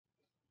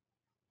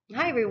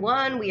Hi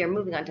everyone, we are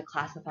moving on to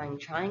classifying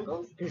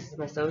triangles. This is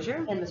Miss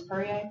Ozier and Ms.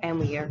 Perrier, and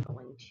we are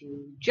going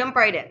to jump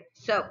right in.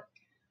 So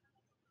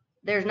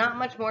there's not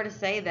much more to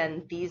say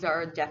than these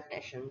are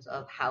definitions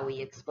of how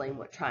we explain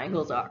what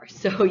triangles are.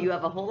 So you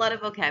have a whole lot of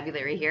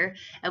vocabulary here,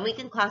 and we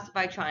can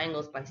classify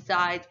triangles by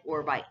sides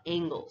or by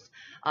angles.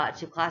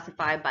 To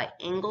classify by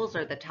angles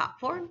are the top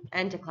four,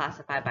 and to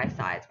classify by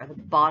sides are the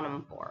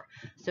bottom four.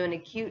 So an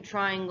acute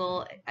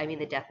triangle,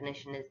 the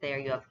definition is there.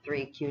 You have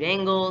three acute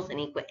angles. An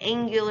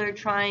equiangular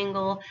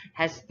triangle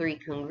has three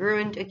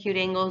congruent acute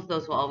angles.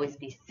 Those will always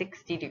be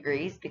 60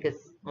 degrees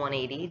because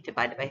 180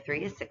 divided by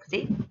 3 is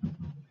 60.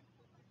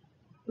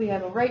 We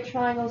have a right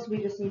triangle, so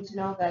we just need to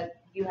know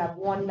that you have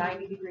one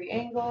 90-degree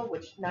angle,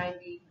 which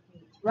 90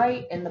 means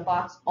right, and the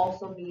box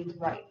also means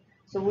right.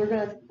 So we're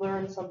going to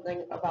learn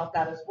something about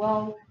that as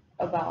well,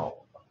 about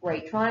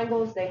right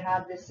triangles. They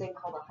have this thing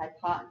called a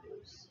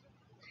hypotenuse.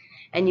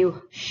 And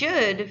you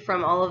should,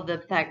 from all of the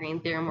Pythagorean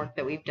theorem work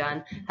that we've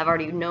done, have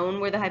already known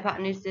where the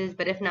hypotenuse is,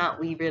 but if not,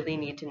 we really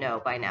need to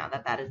know by now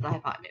that that is the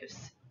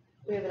hypotenuse.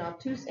 We have an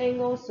obtuse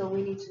angle, so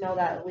we need to know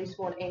that at least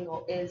one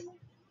angle is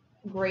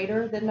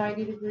greater than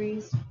 90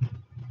 degrees.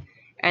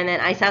 And then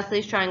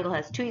isosceles triangle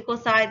has two equal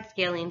sides,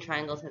 scalene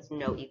triangles has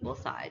no equal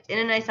sides. In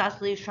an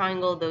isosceles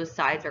triangle, those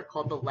sides are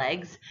called the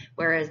legs,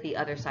 whereas the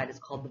other side is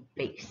called the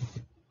base.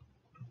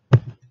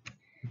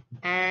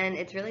 And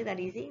it's really that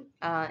easy.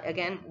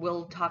 Again,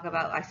 we'll talk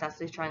about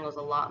isosceles triangles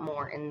a lot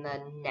more in the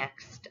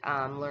next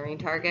learning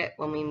target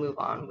when we move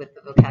on with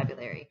the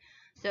vocabulary.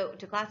 So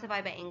to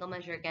classify by angle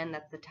measure, again,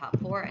 that's the top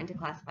four, and to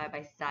classify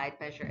by side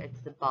measure,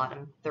 it's the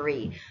bottom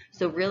three.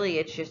 So really,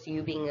 it's just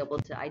you being able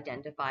to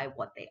identify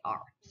what they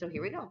are. So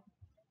here we go.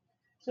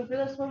 So for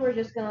this one, we're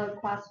just going to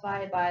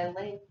classify by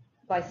length,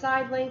 by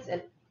side lengths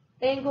and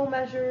angle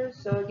measures.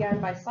 So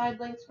again, by side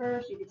lengths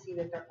first, you can see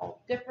that they're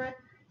all different.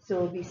 So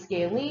it would be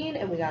scalene,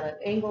 and we got an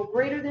angle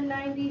greater than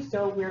 90,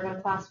 so we're going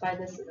to classify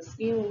this as a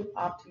scalene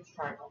obtuse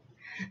triangle.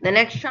 The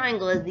next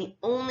triangle is the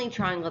only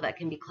triangle that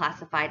can be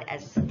classified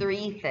as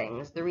three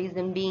things. The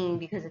reason being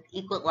because it's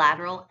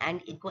equilateral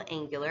and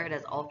equiangular. It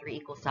has all three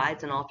equal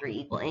sides and all three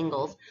equal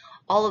angles.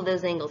 All of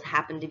those angles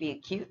happen to be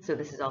acute, so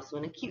this is also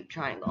an acute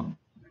triangle.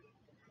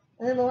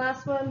 And then the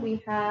last one,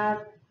 we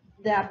have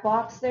that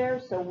box there,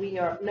 so we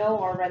know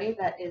already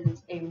that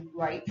is a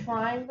right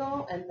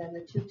triangle, and then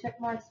the two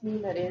tick marks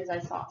mean that it is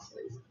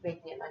isosceles,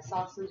 making it an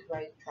isosceles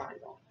right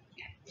triangle.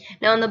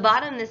 Now on the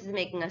bottom, this is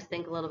making us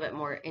think a little bit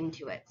more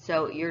into it.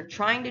 So you're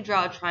trying to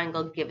draw a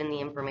triangle given the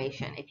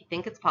information. If you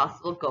think it's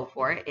possible, go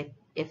for it.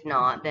 If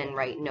not, then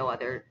write no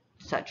other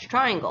such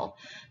triangle.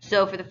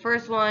 So for the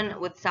first one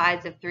with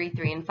sides of 3,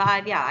 3, and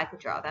 5, yeah, I could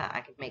draw that.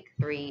 I could make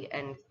 3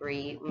 and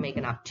 3, make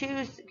an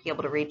obtuse, be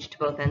able to reach to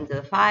both ends of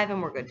the 5,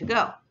 and we're good to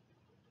go.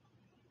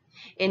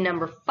 In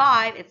number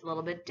 5, it's a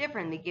little bit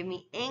different. They give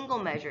me angle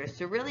measures.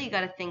 So really you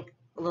got to think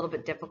a little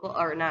bit difficult,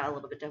 or not a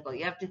little bit difficult.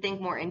 You have to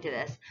think more into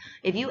this.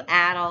 If you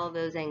add all of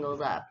those angles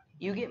up,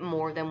 you get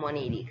more than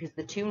 180 because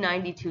the two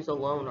 92s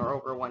alone are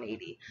over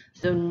 180.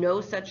 So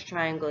no such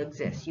triangle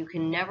exists. You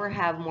can never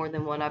have more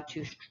than one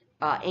obtuse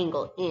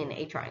angle in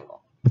a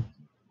triangle.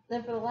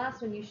 Then for the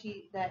last one, you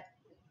see that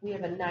we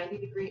have a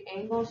 90-degree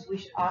angle, so we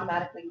should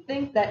automatically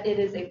think that it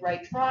is a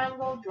right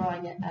triangle,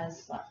 drawing it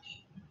as such.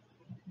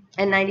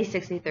 And 90,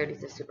 60, 30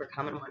 is a super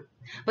common one.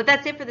 But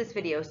that's it for this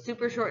video.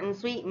 Super short and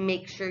sweet.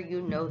 Make sure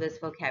you know this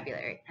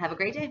vocabulary. Have a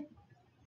great day.